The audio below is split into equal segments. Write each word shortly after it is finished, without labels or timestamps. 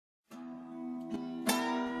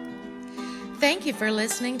Thank you for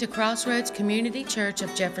listening to Crossroads Community Church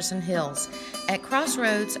of Jefferson Hills. At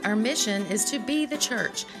Crossroads, our mission is to be the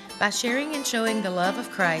church by sharing and showing the love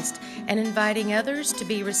of Christ and inviting others to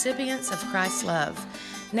be recipients of Christ's love.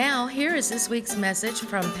 Now, here is this week's message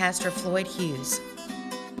from Pastor Floyd Hughes.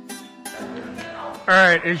 All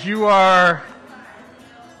right, as you are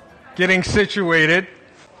getting situated,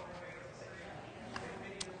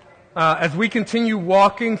 as we continue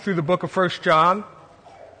walking through the book of 1 John,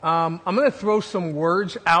 I'm going to throw some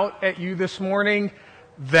words out at you this morning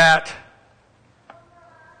that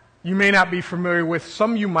you may not be familiar with.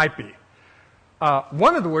 Some you might be.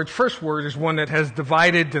 One of the words, first word, is one that has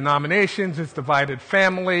divided denominations. It's divided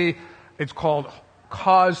family. It's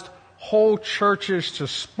caused whole churches to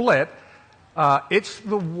split. It's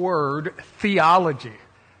the word theology.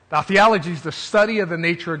 Now, theology is the study of the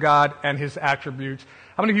nature of God and His attributes.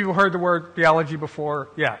 How many people heard the word theology before?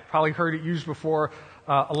 Yeah, probably heard it used before.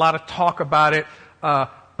 A lot of talk about it.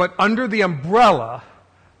 But under the umbrella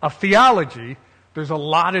of theology, there's a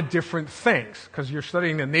lot of different things because you're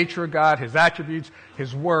studying the nature of God, His attributes,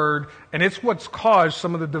 His Word, and it's what's caused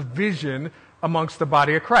some of the division amongst the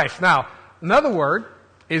body of Christ. Now, another word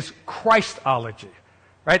is Christology,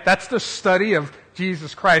 right? That's the study of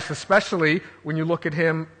Jesus Christ, especially when you look at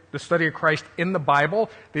Him, the study of Christ in the Bible.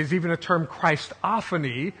 There's even a term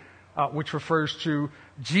Christophany, which refers to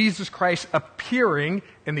Jesus Christ appearing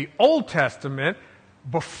in the Old Testament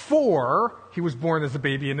before He was born as a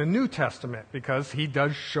baby in the New Testament, because He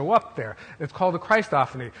does show up there. It's called the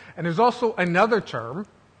Christophany. And there's also another term,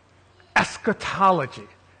 eschatology.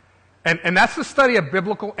 And that's the study of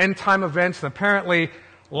biblical end-time events. And apparently,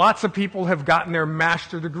 lots of people have gotten their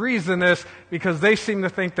master degrees in this because they seem to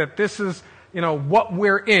think that this is, what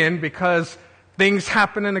we're in, because things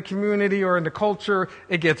happen in the community or in the culture,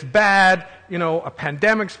 it gets bad, a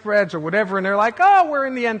pandemic spreads or whatever, and they're like, oh, we're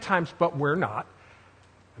in the end times, but we're not.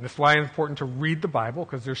 And that's why it's important to read the Bible,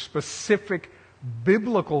 because there's specific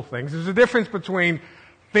biblical things. There's a difference between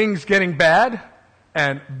things getting bad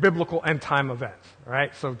and biblical end time events, all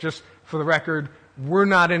right? So just for the record, we're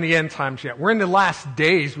not in the end times yet. We're in the last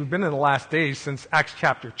days. We've been in the last days since Acts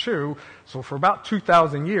chapter 2, so for about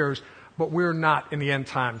 2,000 years, but we're not in the end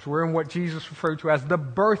times. We're in what Jesus referred to as the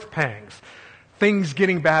birth pangs, things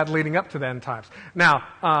getting bad leading up to the end times. Now,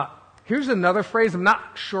 here's another phrase. I'm not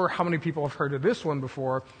sure how many people have heard of this one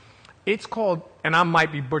before. It's called, and I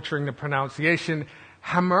might be butchering the pronunciation,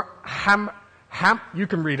 you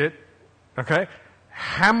can read it, okay?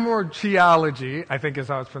 Hamartiology, I think is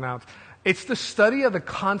how it's pronounced. It's the study of the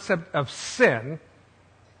concept of sin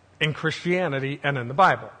in Christianity and in the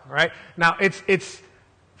Bible, right? Now, it's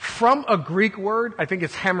from a Greek word, I think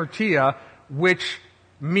it's hamartia, which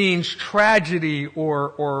means tragedy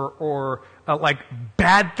or like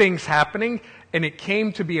bad things happening, and it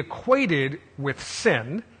came to be equated with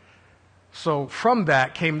sin. So from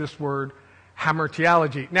that came this word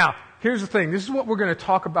hamartiology. Now, here's the thing. This is what we're going to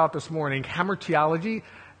talk about this morning, hamartiology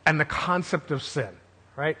and the concept of sin,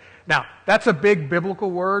 right? Now, that's a big biblical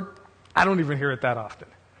word. I don't even hear it that often.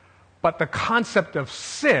 But the concept of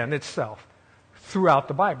sin itself throughout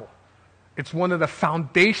the Bible. It's one of the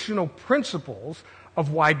foundational principles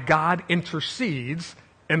of why God intercedes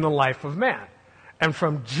in the life of man. And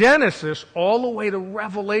from Genesis all the way to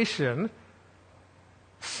Revelation,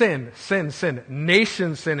 sin,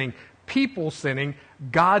 nation sinning, people sinning,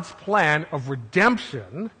 God's plan of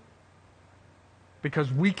redemption,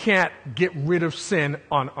 because we can't get rid of sin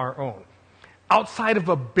on our own. Outside of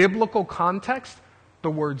a biblical context,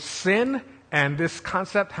 the word sin and this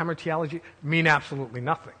concept, hamartiology, mean absolutely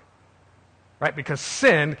nothing, right? Because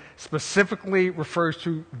sin specifically refers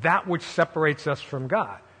to that which separates us from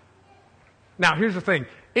God. Now, here's the thing.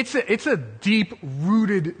 It's a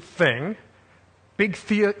deep-rooted thing, big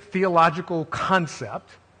theological concept.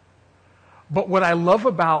 But what I love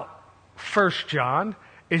about 1 John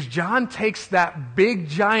is John takes that big,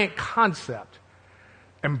 giant concept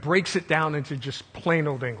and breaks it down into just plain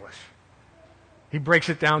old English. He breaks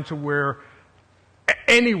it down to where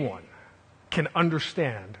anyone can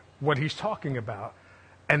understand what he's talking about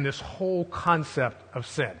and this whole concept of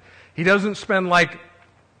sin. He doesn't spend like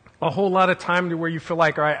a whole lot of time to where you feel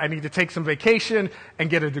like, all right, I need to take some vacation and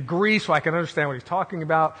get a degree so I can understand what he's talking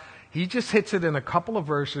about. He just hits it in a couple of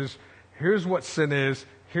verses. Here's what sin is.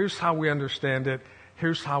 Here's how we understand it.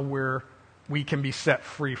 Here's how we can be set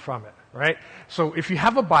free from it, right? So if you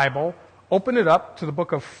have a Bible, open it up to the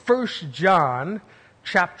book of 1 John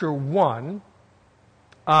chapter 1.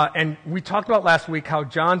 And we talked about last week how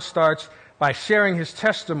John starts by sharing his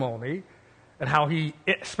testimony and how he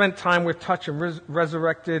spent time with touched and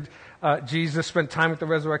resurrected Jesus, spent time with the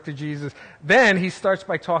resurrected Jesus. Then he starts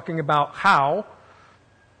by talking about how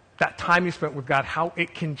that time he spent with God, how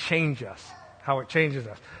it can change us, how it changes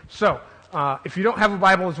us. So, if you don't have a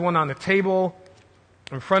Bible, there's one on the table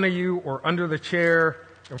in front of you or under the chair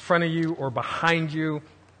in front of you or behind you.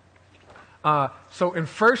 So in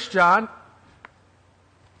 1 John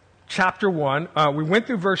chapter 1, we went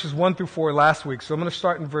through verses 1 through 4 last week, so I'm going to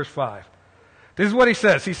start in verse 5. This is what he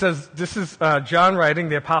says. He says, this is John writing,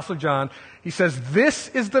 the Apostle John. He says, "This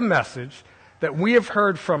is the message that we have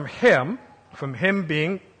heard from him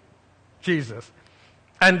being Jesus,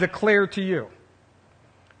 and declare to you.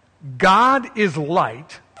 God is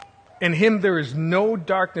light, in him there is no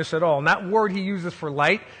darkness at all." And that word he uses for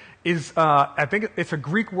light is, I think it's a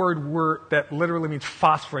Greek word that literally means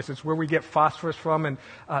phosphorus. It's where we get phosphorus from, and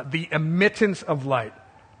the emittance of light.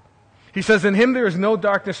 He says, "In him there is no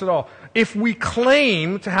darkness at all. If we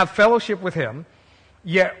claim to have fellowship with him,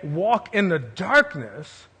 yet walk in the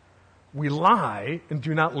darkness, we lie and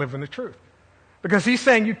do not live in the truth." Because he's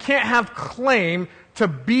saying you can't have claim to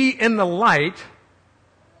be in the light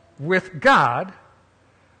with God,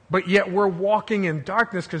 but yet we're walking in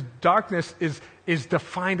darkness, because darkness is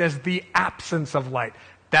defined as the absence of light.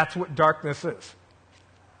 That's what darkness is.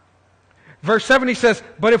 Verse 7, he says,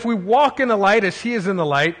 "But if we walk in the light as he is in the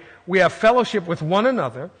light, we have fellowship with one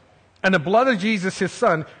another, and the blood of Jesus, his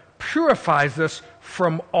son, purifies us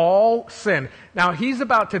from all sin." Now, he's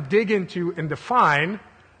about to dig into and define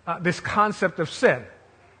this concept of sin,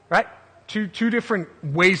 right? Two different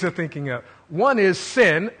ways of thinking of it. One is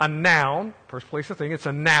sin, a noun, first place to think, it's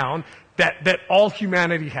a noun that all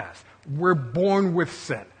humanity has. We're born with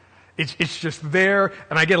sin. It's just there,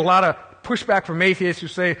 and I get a lot of pushback from atheists who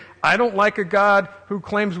say, "I don't like a God who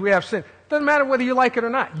claims we have sin." Doesn't matter whether you like it or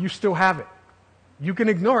not, you still have it. You can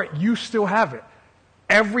ignore it, you still have it.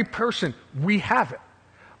 Every person, we have it.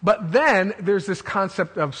 But then there's this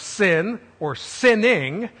concept of sin, or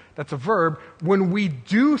sinning, that's a verb, when we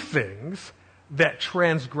do things that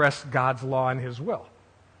transgress God's law and his will.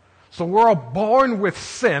 So we're all born with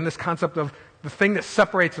sin, this concept of the thing that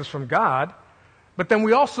separates us from God. But then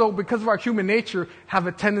we also, because of our human nature, have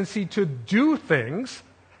a tendency to do things.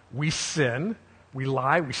 We sin, we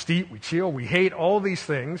lie, we steal, we cheat, we hate, all these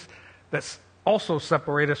things that also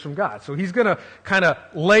separate us from God. So he's going to kind of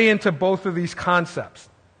lay into both of these concepts.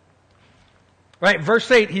 Right, verse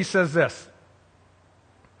 8, he says this: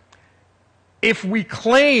 "If we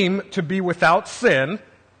claim to be without sin,"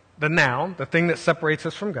 the noun, the thing that separates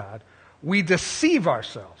us from God, "we deceive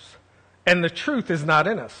ourselves, and the truth is not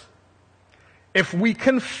in us. If we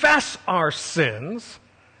confess our sins,"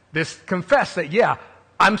 this confess that, yeah,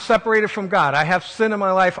 I'm separated from God, I have sin in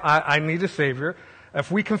my life, I need a Savior. "If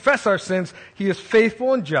we confess our sins, he is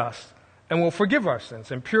faithful and just, and will forgive our sins,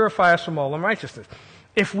 and purify us from all unrighteousness.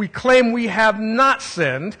 If we claim we have not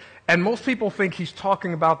sinned," and most people think he's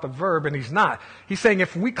talking about the verb, and he's not. He's saying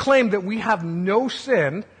if we claim that we have no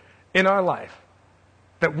sin in our life,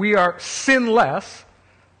 that we are sinless,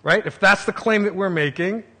 right? If that's the claim that we're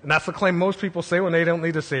making, and that's the claim most people say when they don't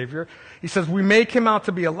need a Savior, he says we make him out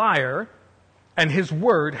to be a liar, and his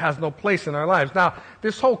word has no place in our lives. Now,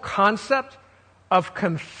 this whole concept of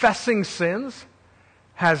confessing sins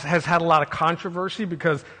has had a lot of controversy,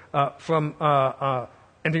 because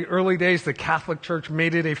in the early days, the Catholic Church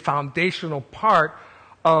made it a foundational part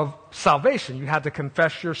of salvation. You had to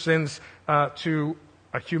confess your sins to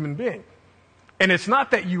a human being. And it's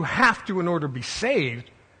not that you have to in order to be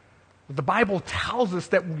saved. But the Bible tells us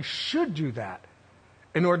that we should do that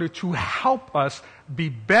in order to help us be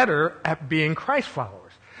better at being Christ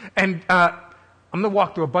followers. And I'm going to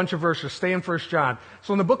walk through a bunch of verses. Stay in 1 John.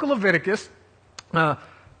 So in the book of Leviticus,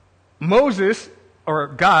 Moses, or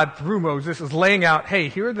God through Moses, is laying out, hey,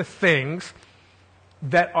 here are the things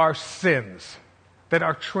that are sins, that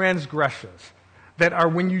are transgressions, that are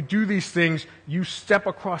when you do these things, you step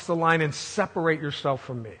across the line and separate yourself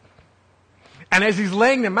from me. And as he's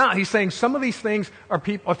laying them out, he's saying some of these things are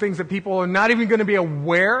things that people are not even going to be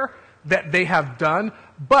aware that they have done.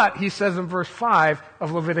 But he says in verse 5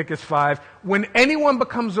 of Leviticus 5, when anyone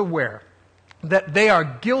becomes aware that they are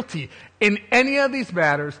guilty in any of these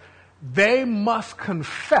matters, they must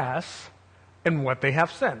confess in what they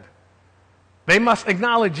have sinned. They must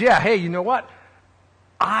acknowledge, yeah, hey, you know what?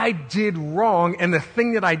 I did wrong, and the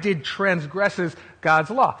thing that I did transgresses God's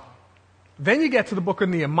law. Then you get to the book of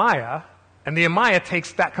Nehemiah, and Nehemiah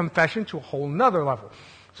takes that confession to a whole nother level.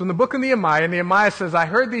 So in the book of Nehemiah says, I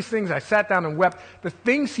heard these things, I sat down and wept. The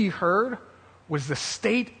things he heard was the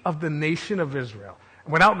state of the nation of Israel.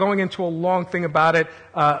 Without going into a long thing about it,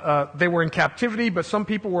 they were in captivity, but some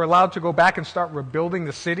people were allowed to go back and start rebuilding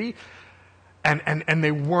the city. and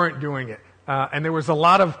they weren't doing it. And there was a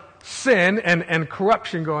lot of sin and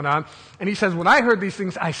corruption going on. And he says, when I heard these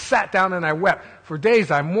things, I sat down and I wept. For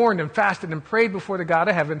days I mourned and fasted and prayed before the God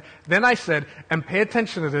of heaven. Then I said, and pay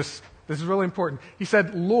attention to this, this is really important. He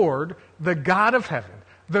said, Lord, the God of heaven,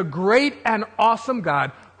 the great and awesome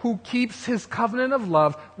God who keeps his covenant of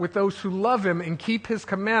love with those who love him and keep his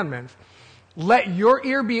commandments, let your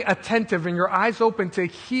ear be attentive and your eyes open to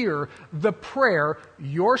hear the prayer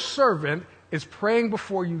your servant is praying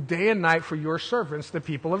before you day and night for your servants, the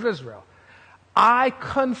people of Israel. I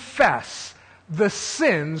confess the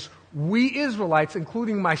sins we Israelites,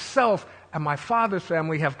 including myself and my father's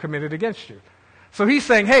family, have committed against you. So he's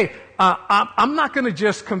saying, hey, I'm not going to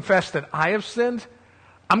just confess that I have sinned.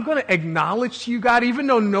 I'm going to acknowledge to you, God, even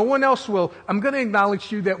though no one else will, I'm going to acknowledge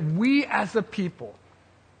to you that we as a people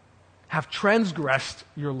have transgressed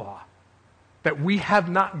your law, that we have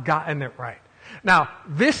not gotten it right. Now,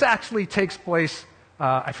 this actually takes place,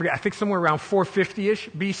 I think somewhere around 450-ish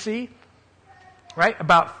BC, right?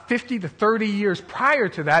 About 50 to 30 years prior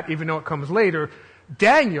to that, even though it comes later,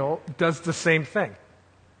 Daniel does the same thing.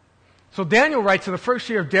 So Daniel writes, in the first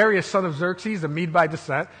year of Darius, son of Xerxes, a Mede by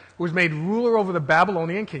descent, who was made ruler over the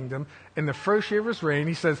Babylonian kingdom, in the first year of his reign,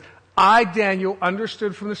 he says, I, Daniel,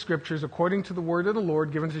 understood from the scriptures, according to the word of the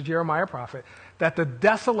Lord given to Jeremiah prophet, that the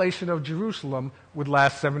desolation of Jerusalem would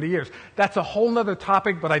last 70 years. That's a whole other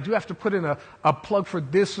topic, but I do have to put in a plug for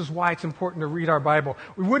this is why it's important to read our Bible.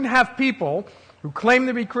 We wouldn't have people who claim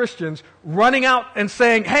to be Christians running out and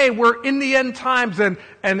saying, hey, we're in the end times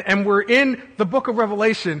and we're in the book of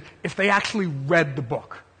Revelation, if they actually read the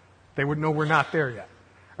book. They would know we're not there yet.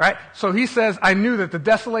 Right? So he says, I knew that the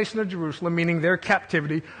desolation of Jerusalem, meaning their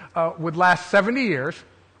captivity, would last 70 years.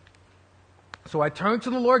 So I turned to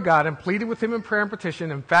the Lord God and pleaded with him in prayer and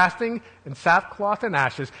petition and fasting and sackcloth and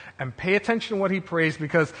ashes. And pay attention to what he prays,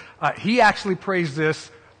 because he actually prays this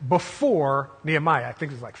before Nehemiah. I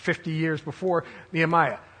think it was like 50 years before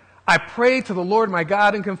Nehemiah. I prayed to the Lord my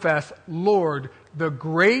God and confessed, Lord, the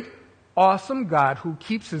great, awesome God who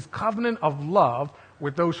keeps his covenant of love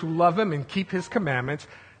with those who love him and keep his commandments.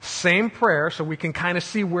 Same prayer, so we can kind of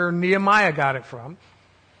see where Nehemiah got it from.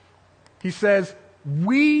 He says,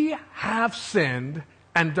 we have sinned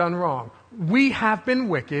and done wrong. We have been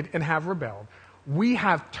wicked and have rebelled. We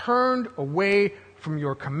have turned away from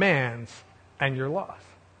your commands and your laws.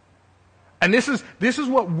 And this is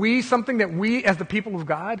something that we as the people of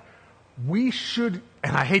God, we should,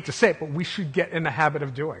 and I hate to say it, but we should get in the habit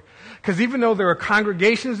of doing. Because even though there are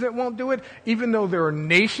congregations that won't do it, even though there are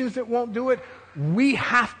nations that won't do it, we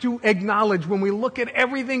have to acknowledge when we look at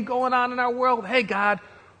everything going on in our world, hey God,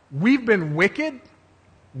 we've been wicked,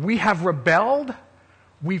 we have rebelled,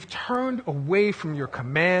 we've turned away from your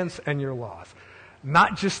commands and your laws.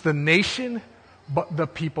 Not just the nation, but the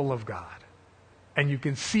people of God. And you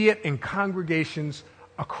can see it in congregations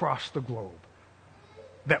across the globe,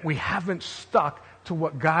 that we haven't stuck to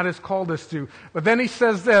what God has called us to. But then he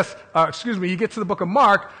says this, you get to the book of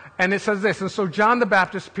Mark, and it says this, and so John the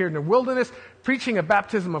Baptist appeared in the wilderness, preaching a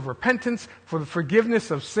baptism of repentance for the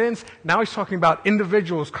forgiveness of sins. Now he's talking about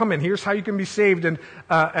individuals. Come in, here's how you can be saved and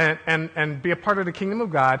be a part of the kingdom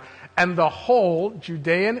of God. And the whole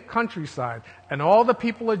Judean countryside and all the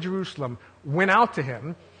people of Jerusalem went out to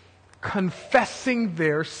him, confessing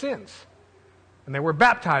their sins. And they were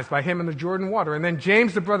baptized by him in the Jordan water. And then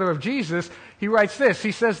James, the brother of Jesus, he writes this.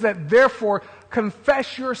 He says that, therefore,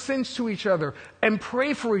 confess your sins to each other and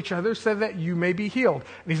pray for each other so that you may be healed.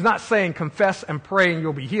 And he's not saying confess and pray and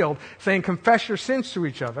you'll be healed. He's saying confess your sins to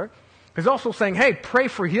each other. He's also saying, hey, pray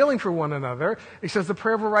for healing for one another. He says the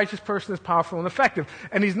prayer of a righteous person is powerful and effective.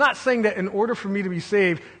 And he's not saying that in order for me to be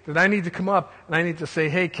saved, that I need to come up and I need to say,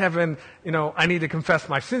 hey, Kevin, I need to confess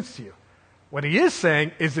my sins to you. What he is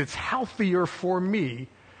saying is it's healthier for me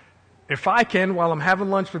if I can, while I'm having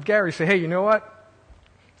lunch with Gary, say, hey, you know what?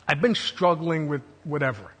 I've been struggling with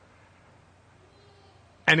whatever.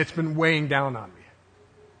 And it's been weighing down on me.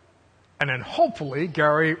 And then hopefully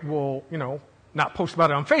Gary will, not post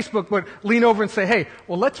about it on Facebook, but lean over and say, hey,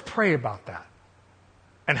 well, let's pray about that.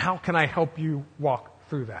 And how can I help you walk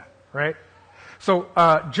through that, right? So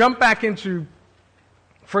jump back into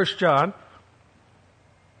 1 John.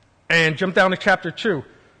 And jump down to chapter 2.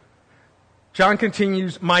 John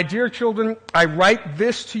continues, my dear children, I write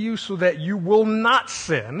this to you so that you will not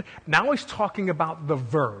sin. Now he's talking about the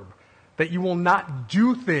verb, that you will not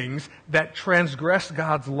do things that transgress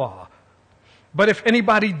God's law. But if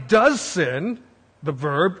anybody does sin, the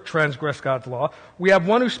verb, transgress God's law, we have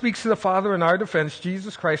one who speaks to the Father in our defense,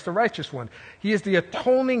 Jesus Christ, the righteous one. He is the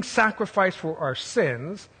atoning sacrifice for our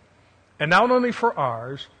sins, and not only for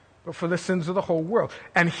ours, but for the sins of the whole world.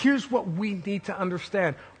 And here's what we need to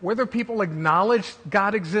understand. Whether people acknowledge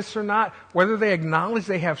God exists or not, whether they acknowledge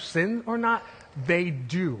they have sin or not, they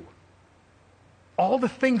do. All the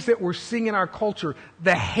things that we're seeing in our culture,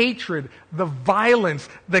 the hatred, the violence,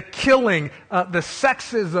 the killing, the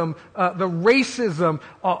sexism, the racism,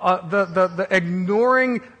 the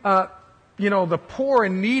ignoring, the poor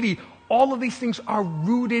and needy, all of these things are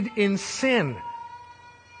rooted in sin.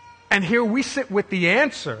 And here we sit with the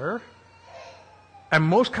answer, and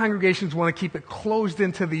most congregations want to keep it closed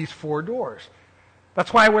into these four doors.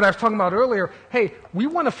 That's why what I was talking about earlier, hey, we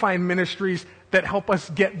want to find ministries that help us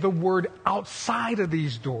get the word outside of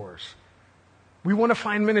these doors. We want to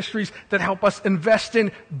find ministries that help us invest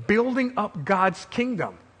in building up God's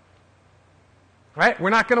kingdom. Right?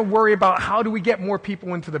 We're not going to worry about how do we get more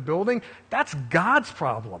people into the building. That's God's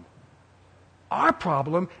problem. Our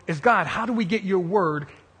problem is, God, how do we get your word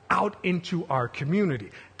out into our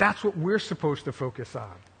community? That's what we're supposed to focus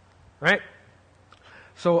on. Right?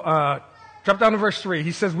 So, drop down to verse 3.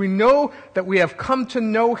 He says, we know that we have come to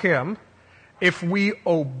know him if we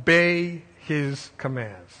obey his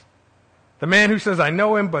commands. The man who says, I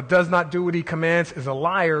know him, but does not do what he commands is a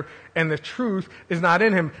liar, and the truth is not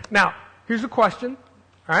in him. Now, here's a question.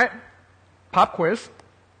 All right? Pop quiz.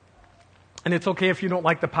 And it's okay if you don't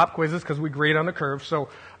like the pop quizzes because we grade on the curve. So,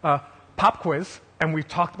 pop quiz. And we've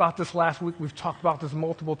talked about this last week. We've talked about this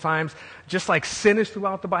multiple times. Just like sin is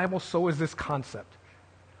throughout the Bible, so is this concept.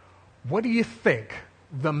 What do you think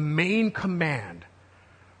the main command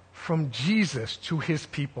from Jesus to his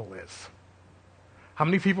people is? How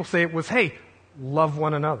many people say it was, hey, love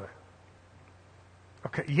one another?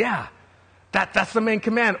 Okay, yeah. That's the main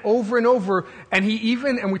command over and over. And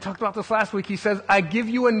and we talked about this last week, he says, I give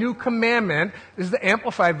you a new commandment, this is the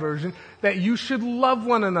Amplified version, that you should love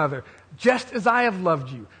one another, just as I have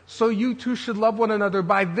loved you. So you too should love one another.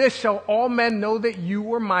 By this shall all men know that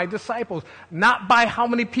you are my disciples. Not by how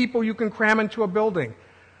many people you can cram into a building.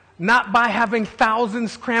 Not by having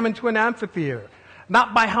thousands cram into an amphitheater.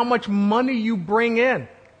 Not by how much money you bring in.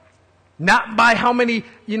 Not by how many,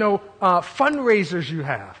 fundraisers you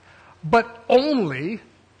have. But only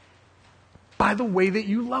by the way that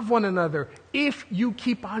you love one another, if you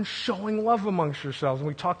keep on showing love amongst yourselves. And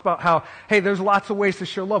we talked about how, hey, there's lots of ways to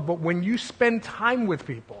show love, but when you spend time with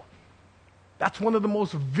people, that's one of the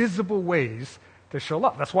most visible ways to show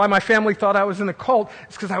love. That's why my family thought I was in a cult.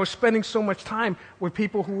 It's because I was spending so much time with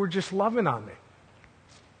people who were just loving on me.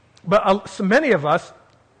 But so many of us,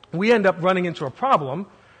 we end up running into a problem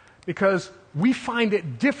because we find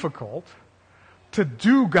it difficult to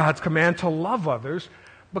do God's command to love others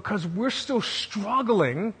because we're still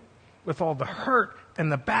struggling with all the hurt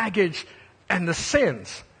and the baggage and the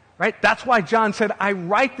sins, right? That's why John said, I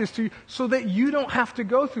write this to you so that you don't have to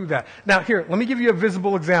go through that. Now here, let me give you a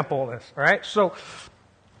visible example of this, all right? So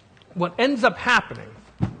what ends up happening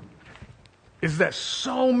is that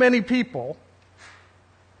so many people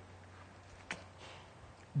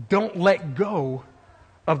don't let go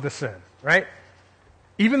of the sin, right?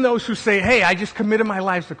 Even those who say, hey, I just committed my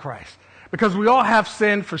life to Christ. Because we all have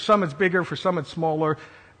sin. For some it's bigger, for some it's smaller.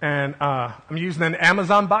 And I'm using an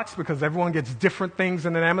Amazon box because everyone gets different things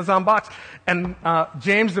in an Amazon box. And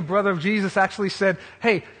James, the brother of Jesus, actually said,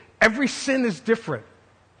 hey, every sin is different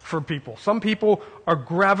for people. Some people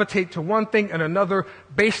gravitate to one thing and another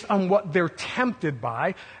based on what they're tempted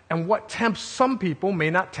by. And what tempts some people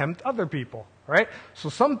may not tempt other people. Right? So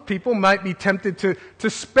some people might be tempted to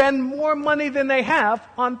spend more money than they have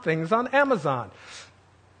on things on Amazon.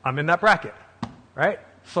 I'm in that bracket, right?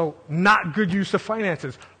 So not good use of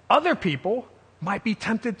finances. Other people might be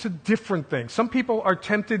tempted to different things. Some people are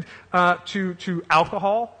tempted to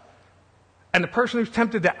alcohol. And the person who's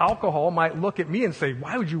tempted to alcohol might look at me and say,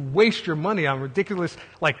 why would you waste your money on ridiculous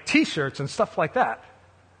T-shirts and stuff like that?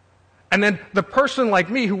 And then the person like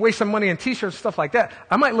me who wastes some money on T-shirts, stuff like that,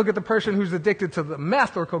 I might look at the person who's addicted to the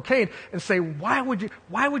meth or cocaine and say, why would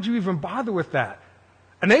you even bother with that?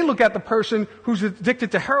 And they look at the person who's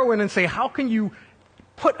addicted to heroin and say, how can you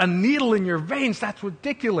put a needle in your veins? That's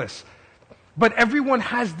ridiculous. But everyone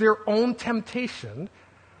has their own temptation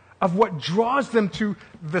of what draws them to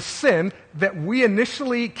the sin that we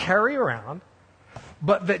initially carry around,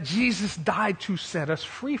 but that Jesus died to set us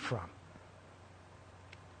free from.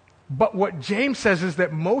 But what James says is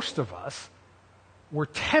that most of us were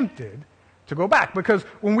tempted to go back. Because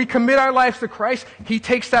when we commit our lives to Christ, he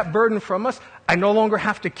takes that burden from us. I no longer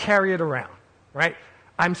have to carry it around, right?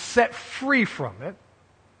 I'm set free from it.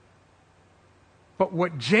 But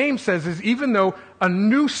what James says is even though a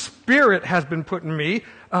new spirit has been put in me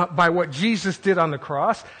by what Jesus did on the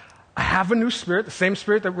cross, I have a new spirit, the same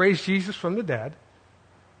spirit that raised Jesus from the dead.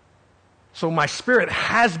 So my spirit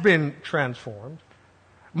has been transformed.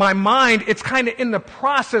 My mind, it's kind of in the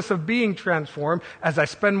process of being transformed as I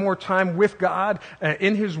spend more time with God,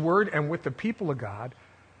 in His Word, and with the people of God.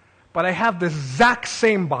 But I have the exact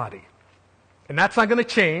same body. And that's not going to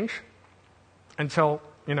change until,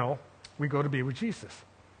 we go to be with Jesus.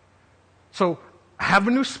 So I have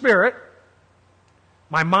a new spirit.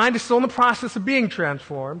 My mind is still in the process of being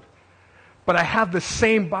transformed. But I have the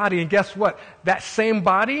same body. And guess what? That same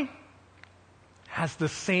body has the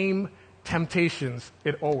same temptations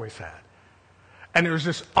it always had. And there's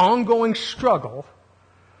this ongoing struggle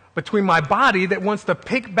between my body that wants to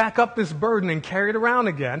pick back up this burden and carry it around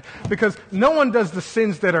again, because no one does the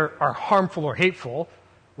sins that are harmful or hateful.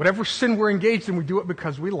 Whatever sin we're engaged in, we do it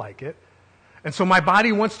because we like it. And so my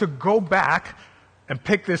body wants to go back and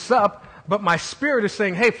pick this up, but my spirit is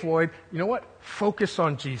saying, hey, Floyd, you know what? Focus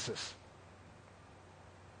on Jesus.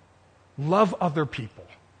 Love other people.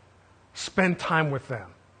 Spend time with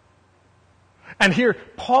them. And here,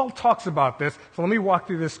 Paul talks about this. So let me walk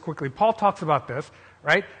through this quickly. Paul talks about this,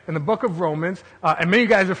 right? In the book of Romans, and many of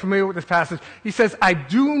you guys are familiar with this passage. He says, I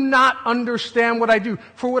do not understand what I do.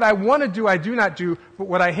 For what I want to do, I do not do, but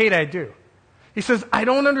what I hate, I do. He says, I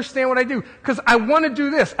don't understand what I do, because I want to do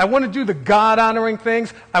this. I want to do the God-honoring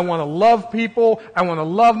things. I want to love people. I want to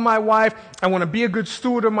love my wife. I want to be a good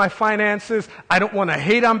steward of my finances. I don't want to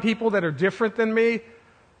hate on people that are different than me.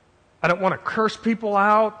 I don't want to curse people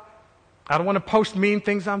out. I don't want to post mean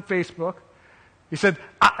things on Facebook. He said,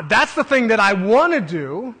 that's the thing that I want to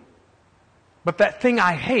do, but that thing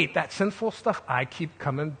I hate, that sinful stuff, I keep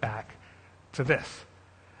coming back to this.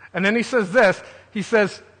 And then he says this, he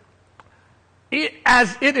says, it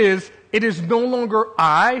is no longer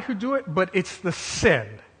I who do it, but it's the sin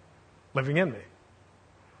living in me.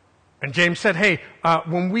 And James said, hey,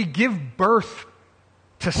 when we give birth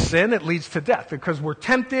to sin, it leads to death, because we're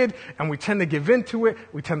tempted and we tend to give into it,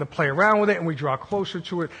 we tend to play around with it, and we draw closer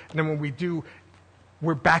to it, and then when we do,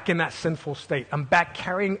 we're back in that sinful state. I'm back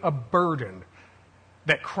carrying a burden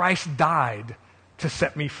that Christ died to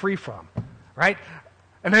set me free from, right?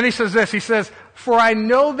 And then he says this, he says, for I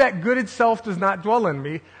know that good itself does not dwell in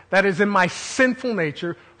me, that is in my sinful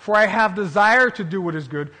nature, for I have desire to do what is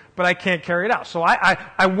good, but I can't carry it out. So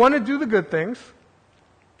I want to do the good things.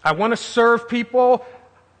 I want to serve people.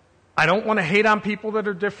 I don't want to hate on people that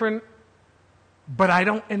are different, but I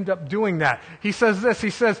don't end up doing that. He says this, he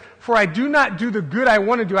says, for I do not do the good I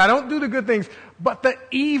want to do. I don't do the good things, but the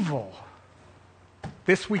evil,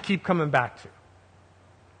 this we keep coming back to.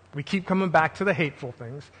 We keep coming back to the hateful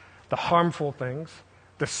things, the harmful things,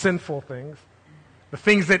 the sinful things, the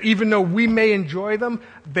things that even though we may enjoy them,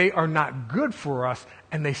 they are not good for us,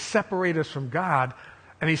 and they separate us from God.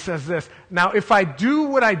 And he says this, now if I do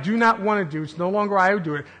what I do not want to do, it's no longer I who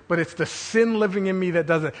do it, but it's the sin living in me that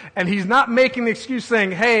does it. And he's not making the excuse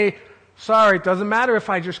saying, hey, sorry, it doesn't matter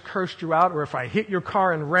if I just cursed you out, or if I hit your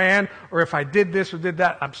car and ran, or if I did this or did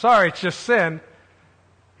that. I'm sorry, it's just sin.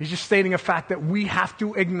 He's just stating a fact that we have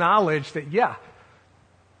to acknowledge that, yeah,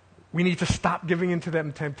 we need to stop giving into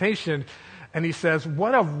that temptation. And he says,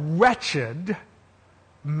 what a wretched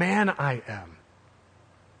man I am.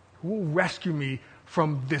 Who will rescue me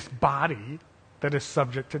from this body that is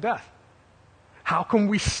subject to death? How can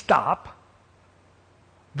we stop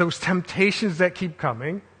those temptations that keep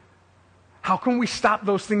coming? How can we stop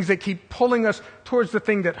those things that keep pulling us towards the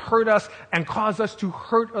thing that hurt us and cause us to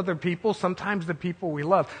hurt other people, sometimes the people we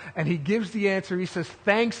love? And he gives the answer. He says,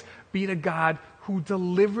 thanks be to God who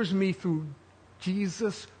delivers me through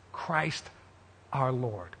Jesus Christ our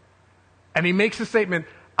Lord. And he makes a statement,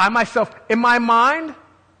 I myself, in my mind,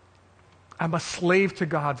 I'm a slave to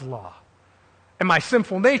God's law. And my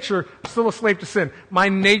sinful nature, still a slave to sin. My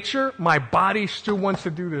nature, my body still wants to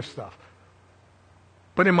do this stuff.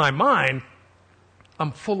 But in my mind,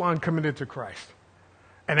 I'm full on committed to Christ.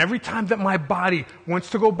 And every time that my body wants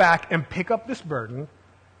to go back and pick up this burden,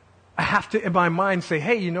 I have to, in my mind, say,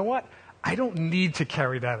 hey, you know what? I don't need to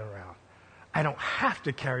carry that around. I don't have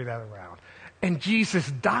to carry that around. And Jesus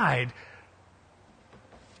died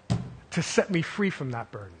to set me free from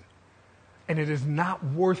that burden. And it is not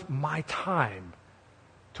worth my time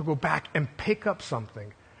to go back and pick up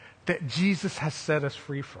something that Jesus has set us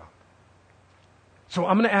free from. So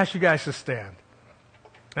I'm going to ask you guys to stand.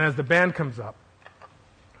 And as the band comes up,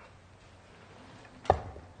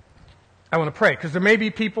 I want to pray, because there may be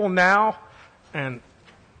people now, and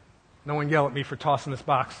no one yell at me for tossing this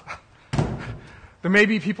box. There may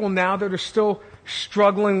be people now that are still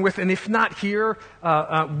struggling with, and if not here,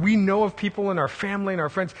 we know of people in our family and our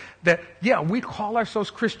friends that, yeah, we call ourselves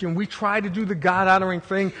Christian. We try to do the God-honoring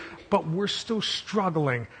thing, but we're still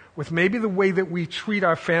struggling with maybe the way that we treat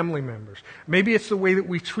our family members. Maybe it's the way that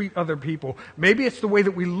we treat other people. Maybe it's the way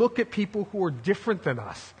that we look at people who are different than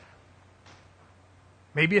us.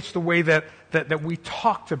 Maybe it's the way that we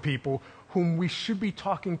talk to people whom we should be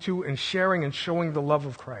talking to and sharing and showing the love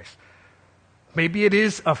of Christ. Maybe it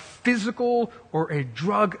is a physical or a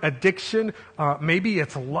drug addiction. Maybe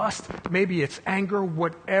it's lust. Maybe it's anger.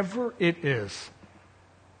 Whatever it is,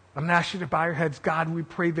 I'm going to ask you to bow your heads. God, we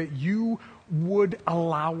pray that you would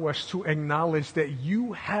allow us to acknowledge that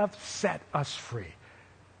you have set us free.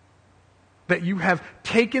 That you have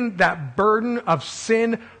taken that burden of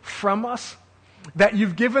sin from us. That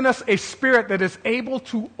you've given us a spirit that is able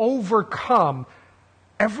to overcome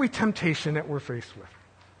every temptation that we're faced with.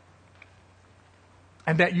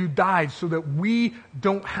 And that you died so that we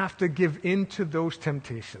don't have to give in to those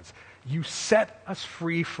temptations. You set us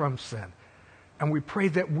free from sin. And we pray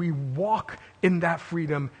that we walk in that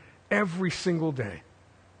freedom every single day.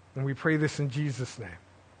 And we pray this in Jesus' name.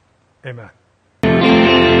 Amen.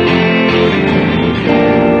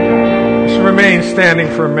 Just remain standing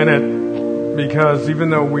for a minute, because even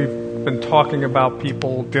though we've been talking about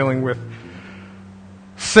people dealing with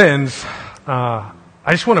sins, I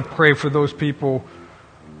just want to pray for those people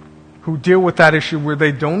who deal with that issue where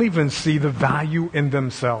they don't even see the value in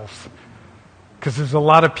themselves. Because there's a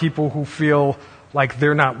lot of people who feel like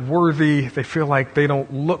they're not worthy, they feel like they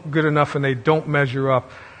don't look good enough and they don't measure up.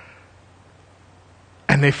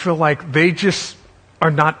 And they feel like they just are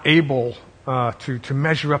not able to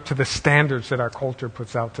measure up to the standards that our culture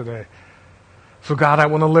puts out today. So God, I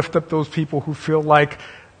want to lift up those people who feel like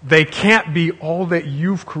they can't be all that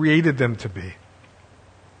you've created them to be.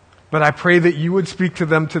 But I pray that you would speak to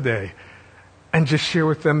them today and just share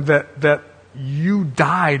with them that you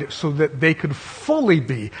died so that they could fully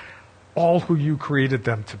be all who you created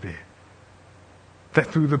them to be. That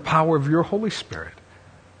through the power of your Holy Spirit,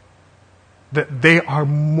 that they are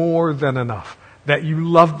more than enough. That you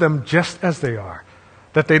love them just as they are.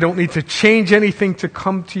 That they don't need to change anything to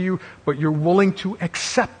come to you, but you're willing to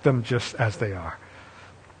accept them just as they are.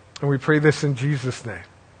 And we pray this in Jesus' name.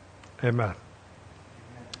 Amen.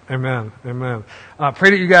 Amen. Amen. Pray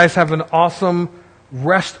that you guys have an awesome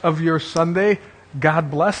rest of your Sunday.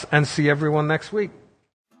 God bless, and see everyone next week.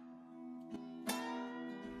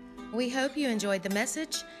 We hope you enjoyed the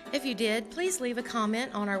message. If you did, please leave a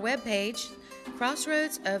comment on our webpage,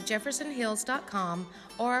 crossroadsofjeffersonhills.com,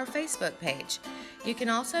 or our Facebook page. You can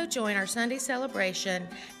also join our Sunday celebration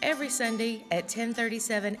every Sunday at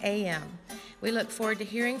 10:37 a.m. We look forward to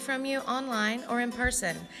hearing from you online or in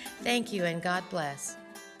person. Thank you, and God bless.